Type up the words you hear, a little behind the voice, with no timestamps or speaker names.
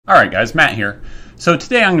Alright guys, Matt here. So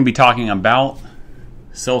today I'm going to be talking about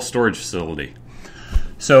self-storage facility.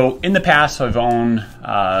 So in the past I've owned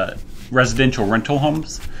residential rental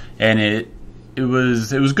homes, and it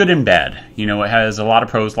was good and bad. You know, it has a lot of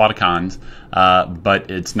pros, a lot of cons,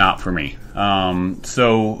 but it's not for me.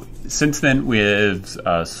 So since then we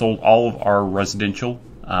have sold all of our residential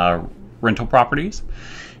rental properties,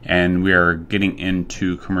 and we are getting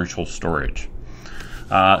into commercial storage.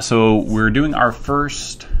 So we're doing our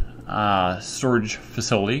first storage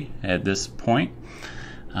facility at this point.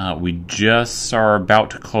 We just are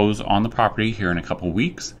about to close on the property here in a couple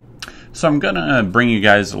weeks. So I'm going to bring you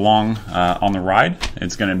guys along on the ride.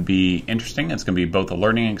 It's going to be interesting. It's going to be both a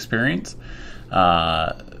learning experience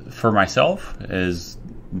for myself, as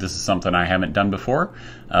this is something I haven't done before,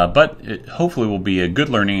 but it hopefully will be a good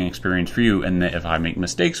learning experience for you, and that if I make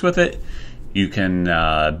mistakes with it, you can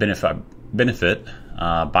benefit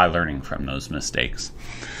by learning from those mistakes.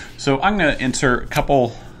 So I'm going to insert a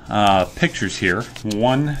couple pictures here.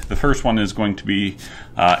 The first one is going to be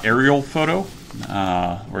aerial photo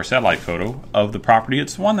or satellite photo of the property.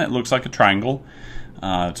 It's one that looks like a triangle.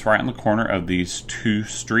 It's right on the corner of these two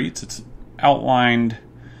streets. It's outlined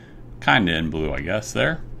kind of in blue, I guess,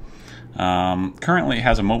 there. Currently it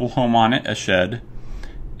has a mobile home on it, a shed,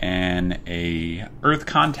 and a earth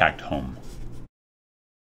contact home.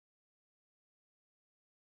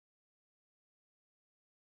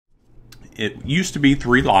 It used to be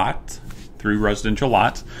three residential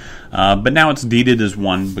lots, but now it's deeded as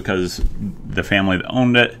one because the family that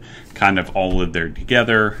owned it kind of all lived there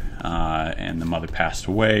together, and the mother passed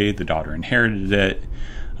away, the daughter inherited it.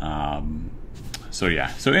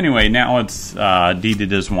 So anyway, now it's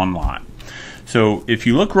deeded as one lot. So if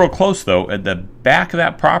you look real close though, at the back of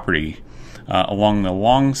that property, along the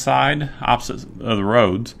long side opposite of the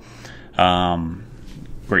roads,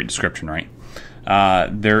 great description, right?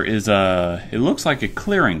 There is it looks like a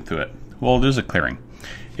clearing through it. Well, it is a clearing.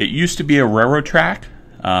 It used to be a railroad track.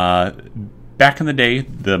 Back in the day,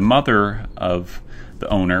 the mother of the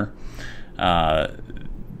owner,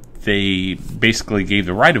 they basically gave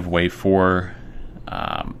the right-of-way for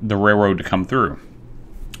the railroad to come through.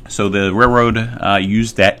 So the railroad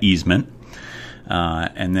used that easement,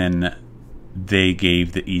 and then they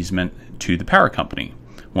gave the easement to the power company.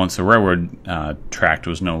 Once the railroad tract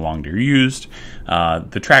was no longer used,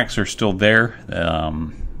 the tracks are still there.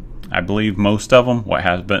 I believe most of them, what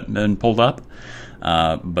has been pulled up,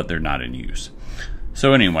 but they're not in use.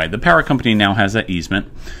 So anyway, the power company now has that easement.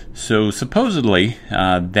 So supposedly,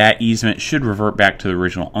 that easement should revert back to the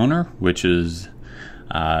original owner, which is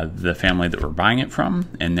the family that we're buying it from,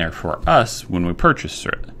 and therefore us when we purchase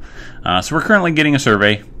it. So we're currently getting a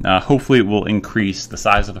survey. Hopefully it will increase the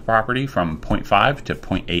size of the property from 0.5 to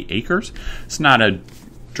 0.8 acres. It's not a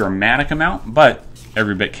dramatic amount, but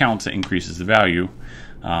every bit counts. It increases the value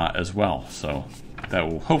as well. So that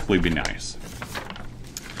will hopefully be nice.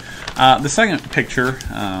 The second picture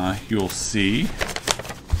you'll see,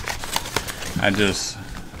 I just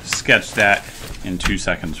sketched that in 2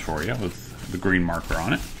 seconds for you with the green marker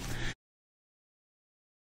on it.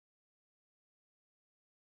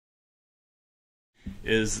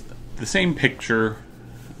 Is the same picture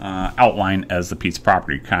outline as the piece of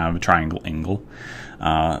property, kind of a triangle angle.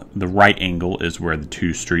 The right angle is where the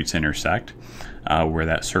two streets intersect, where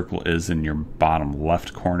that circle is in your bottom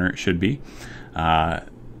left corner it should be, and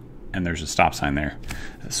there's a stop sign there.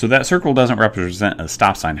 So that circle doesn't represent a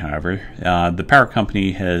stop sign, however. The power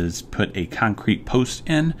company has put a concrete post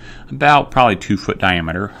in, about probably 2 foot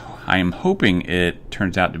diameter. I am hoping it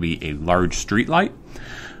turns out to be a large street light.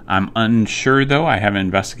 I'm unsure though. I haven't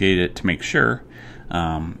investigated it to make sure,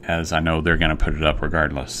 as I know they're going to put it up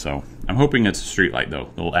regardless. So I'm hoping it's a street light though.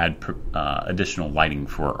 It'll add additional lighting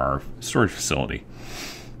for our storage facility.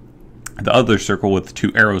 The other circle with the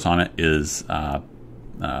 2 arrows on it is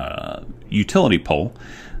utility pole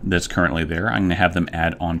that's currently there. I'm going to have them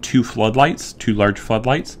add on 2 floodlights, 2 large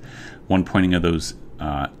floodlights, one pointing of those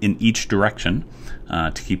in each direction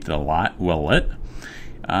to keep the lot well lit.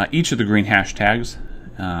 Each of the green hashtags,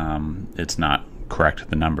 it's not correct,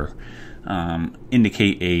 the number,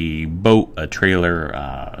 indicate a boat, a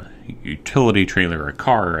trailer, utility trailer, a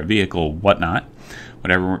car, a vehicle, whatnot,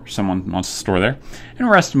 whatever someone wants to store there. And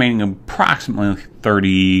we're estimating approximately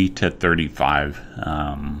 30 to 35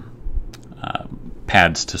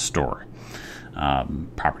 pads to store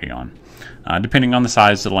property on, depending on the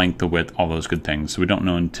size, the length, the width, all those good things. So we don't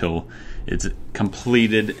know until it's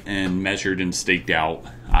completed and measured and staked out,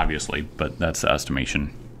 obviously, but that's the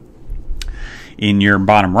estimation. In your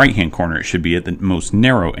bottom right hand corner, it should be at the most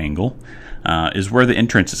narrow angle, is where the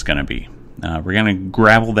entrance is going to be. We're going to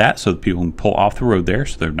gravel that so that people can pull off the road there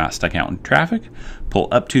so they're not stuck out in traffic, pull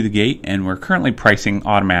up to the gate, and we're currently pricing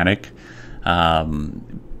automatic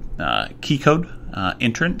key code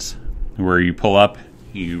entrance, where you pull up,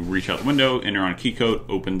 you reach out the window, enter on a key code,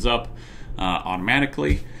 opens up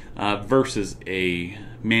automatically, versus a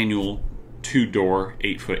manual 2-door,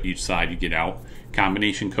 8 foot each side. You get out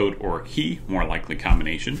combination code or a key, more likely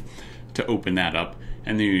combination, to open that up,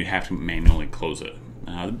 and then you have to manually close it.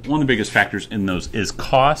 One of the biggest factors in those is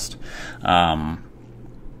cost from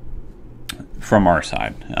our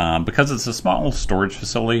side. Because it's a small storage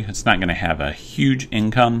facility, it's not going to have a huge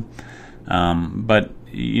income, but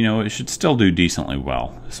it should still do decently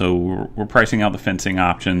well. So we're pricing out the fencing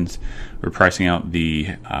options, we're pricing out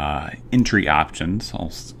the entry options,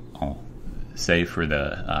 I'll say, for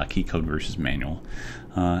the key code versus manual,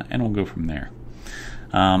 and we'll go from there.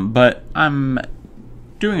 But I'm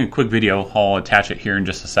doing a quick video, I'll attach it here in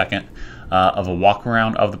just a second, of a walk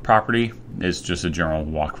around of the property. It's just a general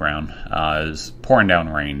walk around. It's pouring down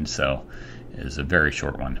rain, so it's a very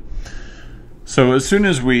short one. So as soon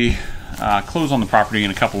as we close on the property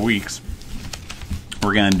in a couple weeks,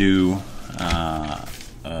 we're going to do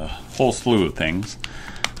a whole slew of things.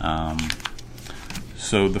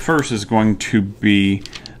 So the first is going to be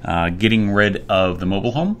getting rid of the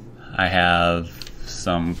mobile home. I have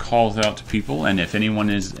some calls out to people, and if anyone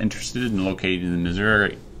is interested and located in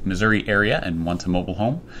the Missouri area and wants a mobile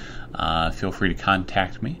home, feel free to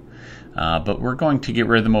contact me. But we're going to get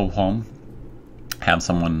rid of the mobile home, have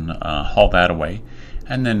someone haul that away,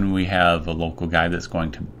 and then we have a local guy that's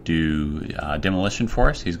going to do demolition for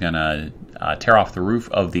us. He's going to tear off the roof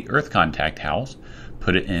of the earth contact house,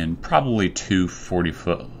 put it in probably 2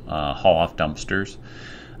 40-foot haul-off dumpsters,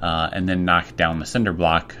 and then knock down the cinder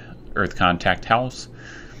block earth contact house.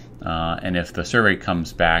 And if the survey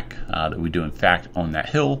comes back that we do in fact own that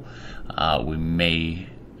hill, we may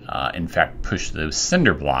in fact push those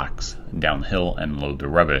cinder blocks down the hill and load the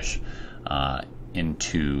rubbish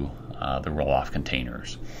into the roll-off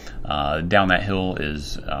containers. Down that hill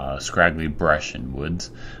is scraggly brush and woods.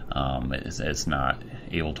 It's not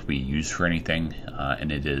able to be used for anything, and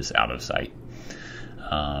it is out of sight.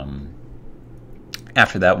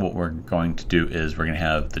 After that, what we're going to do is we're going to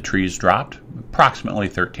have the trees dropped, approximately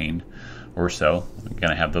 13 or so. We're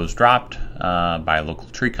going to have those dropped by a local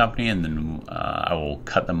tree company, and then I will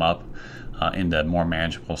cut them up into more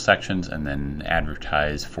manageable sections and then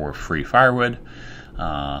advertise for free firewood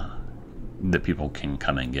that people can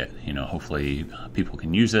come and get. Hopefully people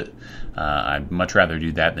can use it. I'd much rather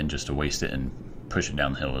do that than just to waste it and push it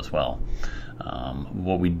down the hill as well.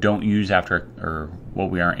 What we don't use after, or what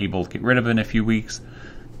we aren't able to get rid of in a few weeks,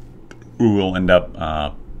 we will end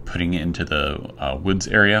up putting it into the woods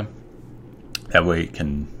area. That way it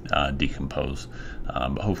can decompose,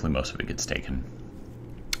 but hopefully most of it gets taken.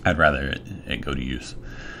 I'd rather it go to use.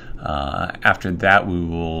 After that, we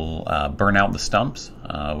will burn out the stumps.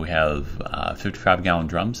 We have 55-gallon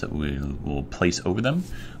drums that we will place over them,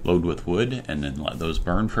 load with wood, and then let those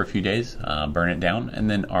burn for a few days, burn it down, and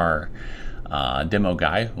then our demo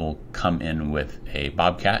guy will come in with a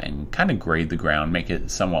bobcat and kind of grade the ground, make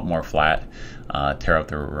it somewhat more flat, tear out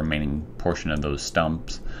the remaining portion of those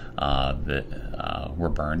stumps that were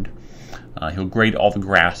burned. He'll grade all the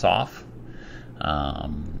grass off.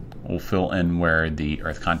 We'll fill in where the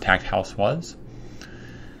earth contact house was.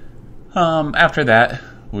 After that,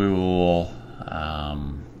 we will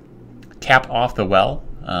cap off the well,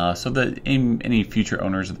 so that any future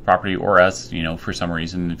owners of the property, or us, for some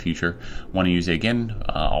reason in the future want to use it again,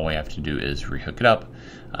 all we have to do is rehook it up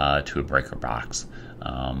to a breaker box.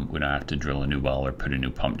 We don't have to drill a new well or put a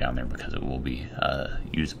new pump down there because it will be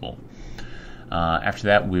usable. After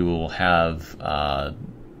that, we will have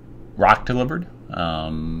rock delivered.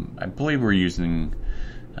 I believe we're using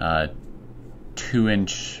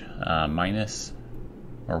 2-inch minus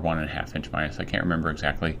or 1.5-inch minus. I can't remember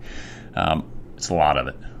exactly. It's a lot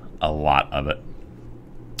of it.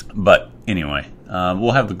 But anyway,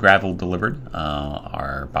 we'll have the gravel delivered.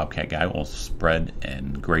 Our Bobcat guy will spread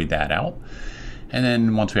and grade that out. And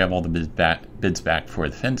then once we have all the bids back for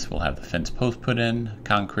the fence, we'll have the fence post put in,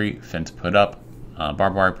 concrete, fence put up,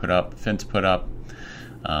 barbed wire put up, fence put up.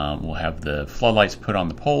 We'll have the floodlights put on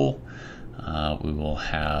the pole. We will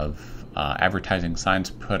have advertising signs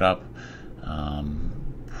put up,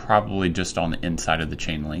 probably just on the inside of the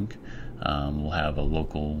chain link. We'll have a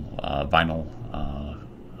local vinyl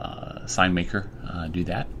sign maker do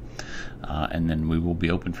that. And then we will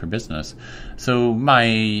be open for business. So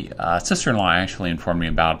my sister-in-law actually informed me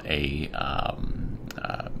about a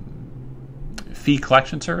fee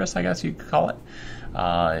collection service, I guess you could call it.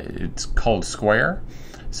 It's called Square.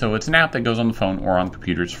 So it's an app that goes on the phone or on the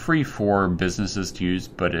computer. It's free for businesses to use,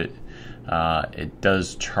 but it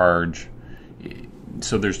does charge.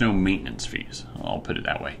 So there's no maintenance fees. I'll put it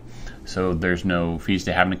that way. So there's no fees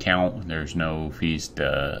to have an account. There's no fees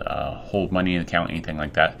to hold money in an account, anything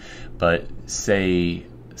like that. But say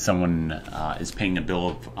someone is paying a bill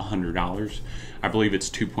of $100. I believe it's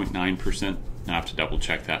 2.9%. I have to double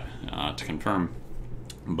check that to confirm.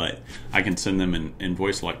 But I can send them an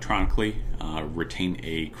invoice electronically, retain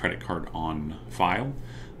a credit card on file,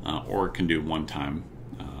 or it can do one time.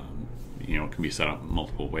 It can be set up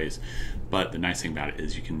multiple ways. But the nice thing about it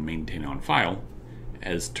is you can maintain it on file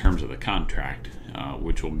as terms of the contract,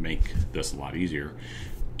 which will make this a lot easier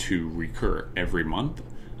to recur every month.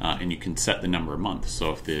 And you can set the number of months.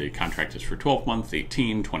 So if the contract is for 12 months,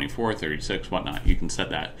 18, 24, 36, whatnot, you can set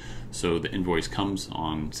that. So the invoice comes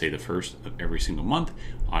on, say, the first of every single month,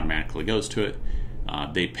 automatically goes to it.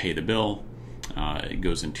 They pay the bill. It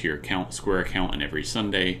goes into your account, Square account, and every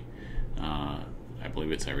Sunday, I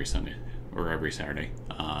believe it's every Sunday or every Saturday,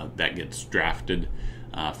 that gets drafted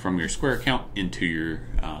from your Square account into your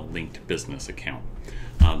linked business account.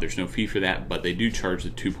 There's no fee for that, but they do charge the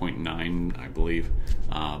 2.9, I believe,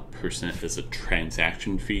 percent as a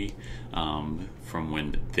transaction fee from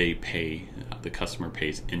when they pay, the customer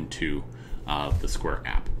pays into the Square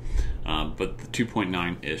app. But the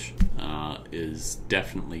 2.9-ish is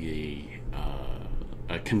definitely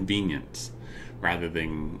a convenience rather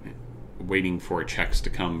than waiting for checks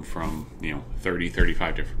to come from 30,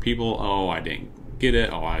 35 different people. Oh, I didn't get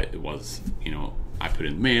it. Oh, it was I put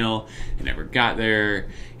in the mail, it never got there,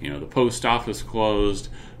 the post office closed,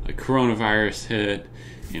 the coronavirus hit,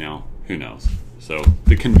 who knows. So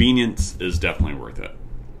the convenience is definitely worth it.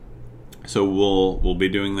 So we'll be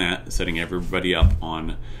doing that, setting everybody up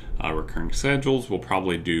on recurring schedules. We'll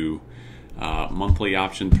probably do monthly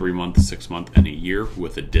option, 3 month, 6 month, and a year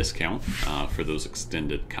with a discount for those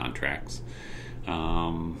extended contracts.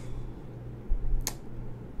 And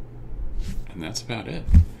that's about it.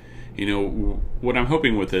 What I'm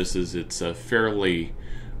hoping with this is it's a fairly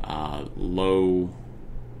low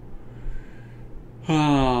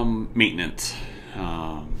maintenance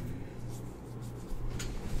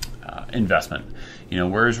investment.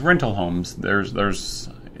 Whereas rental homes,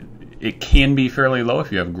 it can be fairly low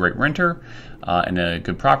if you have a great renter and a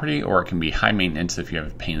good property, or it can be high maintenance if you have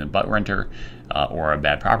a pain in the butt renter or a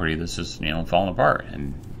bad property that's just falling apart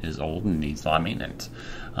and is old and needs a lot of maintenance.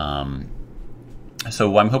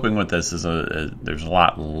 So what I'm hoping with this is there's a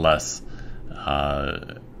lot less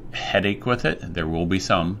headache with it. There will be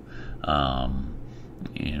some. I've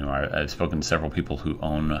spoken to several people who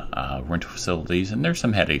own rental facilities, and there's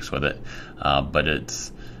some headaches with it, but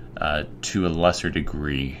it's to a lesser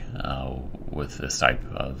degree with this type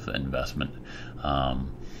of investment,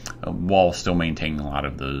 while still maintaining a lot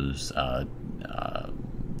of those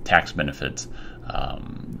tax benefits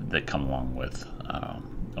that come along with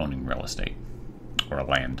owning real estate. Or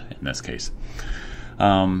land in this case.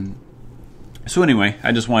 So anyway,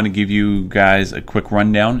 I just wanted to give you guys a quick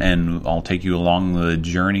rundown, and I'll take you along the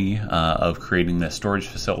journey of creating this storage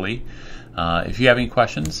facility. If you have any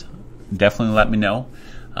questions, definitely let me know.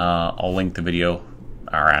 I'll link the video,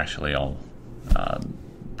 or actually I'll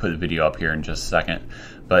put the video up here in just a second.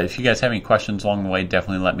 But if you guys have any questions along the way,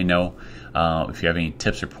 definitely let me know. If you have any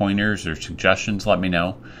tips or pointers or suggestions, let me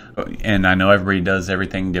know. And I know everybody does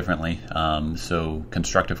everything differently, so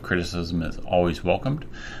constructive criticism is always welcomed.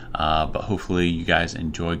 But hopefully you guys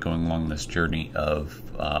enjoy going along this journey of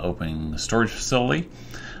opening a storage facility.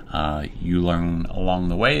 You learn along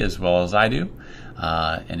the way as well as I do.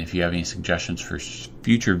 And if you have any suggestions for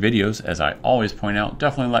future videos, as I always point out,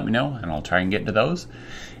 definitely let me know, and I'll try and get to those.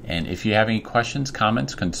 And if you have any questions,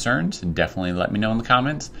 comments, concerns, definitely let me know in the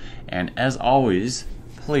comments. And as always,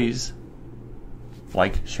 please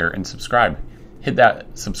like, share, and subscribe. Hit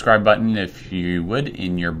that subscribe button if you would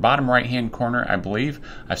in your bottom right hand corner. I believe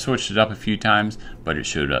I've switched it up a few times, but it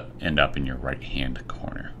should end up in your right hand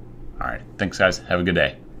corner. All right, thanks guys, have a good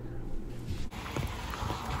day.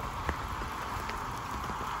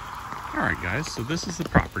 All right guys, so this is the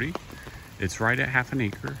property. It's right at 1/2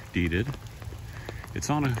 acre deeded. It's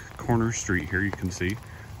on a corner street here, you can see.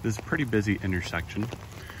 This is a pretty busy intersection.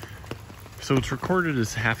 So it's recorded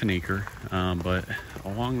as 1/2 acre, but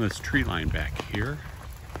along this tree line back here,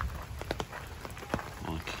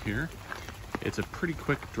 like here, it's a pretty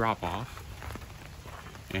quick drop off,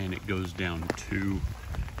 and it goes down to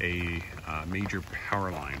a major power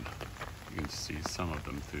line. You can see some of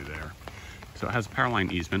them through there. So it has a power line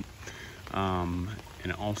easement, and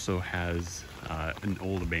it also has an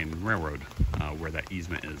old abandoned railroad where that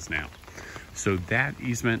easement is now. So that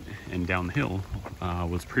easement and down the hill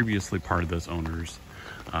was previously part of this owner's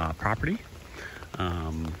property,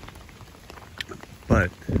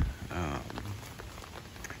 but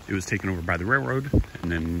it was taken over by the railroad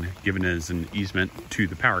and then given as an easement to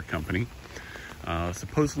the power company.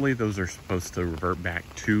 Supposedly those are supposed to revert back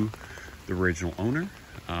to the original owner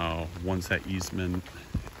once that easement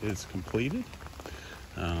is completed,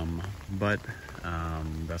 but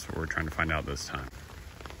that's what we're trying to find out this time.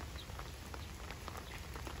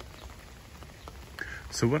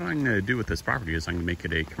 So what I'm going to do with this property is I'm going to make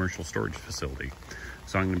it a commercial storage facility.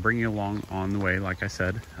 So I'm going to bring you along on the way, like I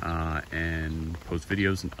said, and post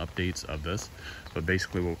videos and updates of this. But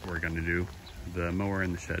basically what we're going to do, the mower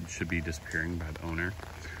and the shed should be disappearing by the owner.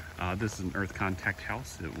 This is an earth contact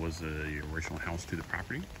house. It was the original house to the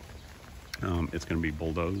property. It's going to be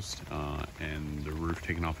bulldozed and the roof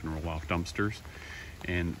taken off and roll off dumpsters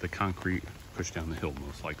and the concrete pushed down the hill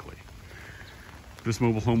most likely. This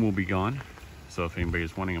mobile home will be gone. So if anybody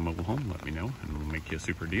is wanting a mobile home, let me know and we'll make you a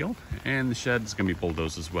super deal. And the shed is going to be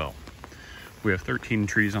bulldozed as well. We have 13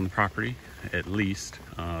 trees on the property, at least,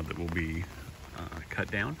 that will be cut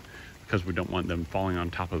down because we don't want them falling on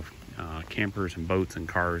top of campers and boats and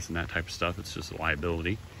cars and that type of stuff. It's just a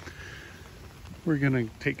liability. We're going to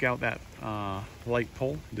take out that light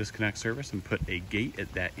pole, disconnect service, and put a gate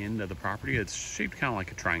at that end of the property. It's shaped kind of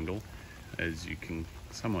like a triangle, as you can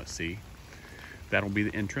somewhat see. That'll be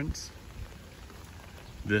the entrance.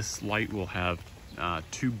 This light will have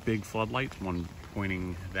two big floodlights, one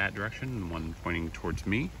pointing that direction and one pointing towards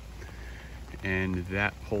me. And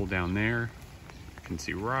that pole down there, you can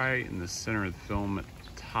see right in the center of the film at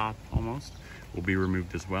the top almost, will be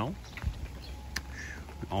removed as well.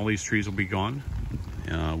 All these trees will be gone.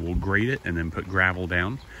 We'll grade it and then put gravel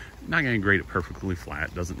down. Not gonna grade it perfectly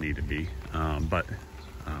flat, doesn't need to be, but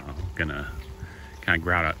gonna kind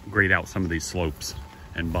of grade out some of these slopes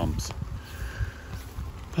and bumps.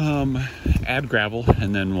 Add gravel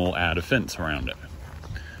and then we'll add a fence around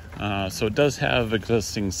it. So it does have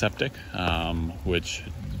existing septic, which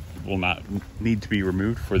will not need to be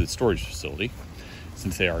removed for the storage facility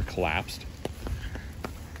since they are collapsed.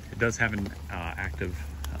 It does have an active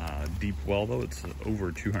deep well though. It's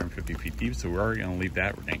over 250 feet deep, so we're already going to leave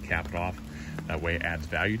that. We're going to cap it off. That way it adds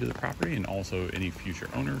value to the property, and also any future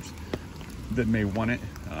owners that may want it,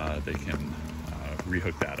 they can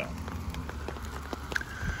rehook that up.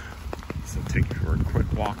 So take you for a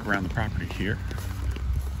quick walk around the property here.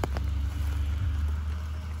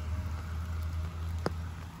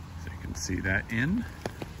 So you can see that end.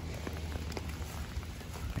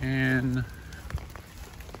 And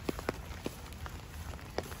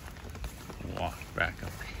walk back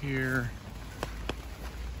up here.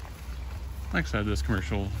 Like I said, this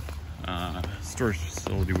commercial storage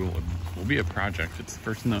facility will be a project. It's the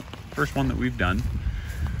first one that we've done.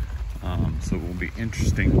 So it will be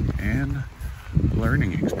interesting and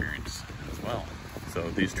learning experience as well. So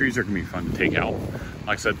these trees are going to be fun to take out.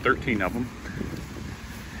 Like I said, 13 of them.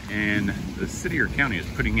 And the city or county is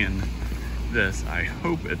putting in this. I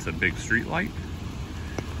hope it's a big street light.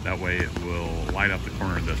 That way it will light up the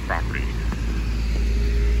corner of this property.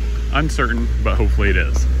 Uncertain, but hopefully it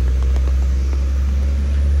is.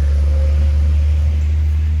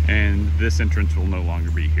 And this entrance will no longer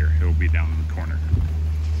be here. It will be down in the corner.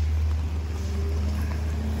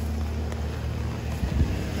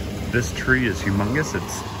 This tree is humongous.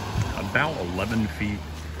 It's about 11 feet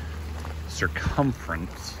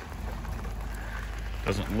circumference.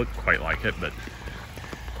 Doesn't look quite like it, but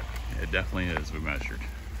it definitely is. We measured.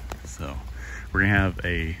 So we're gonna have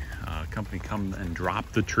a company come and drop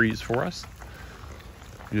the trees for us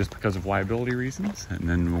just because of liability reasons. And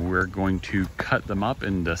then we're going to cut them up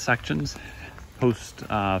into sections, post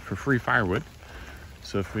for free firewood.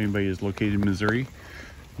 So if anybody is located in Missouri,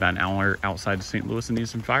 about an hour outside of St. Louis and needs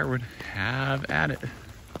some firewood, have at it.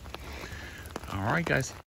 All right, guys.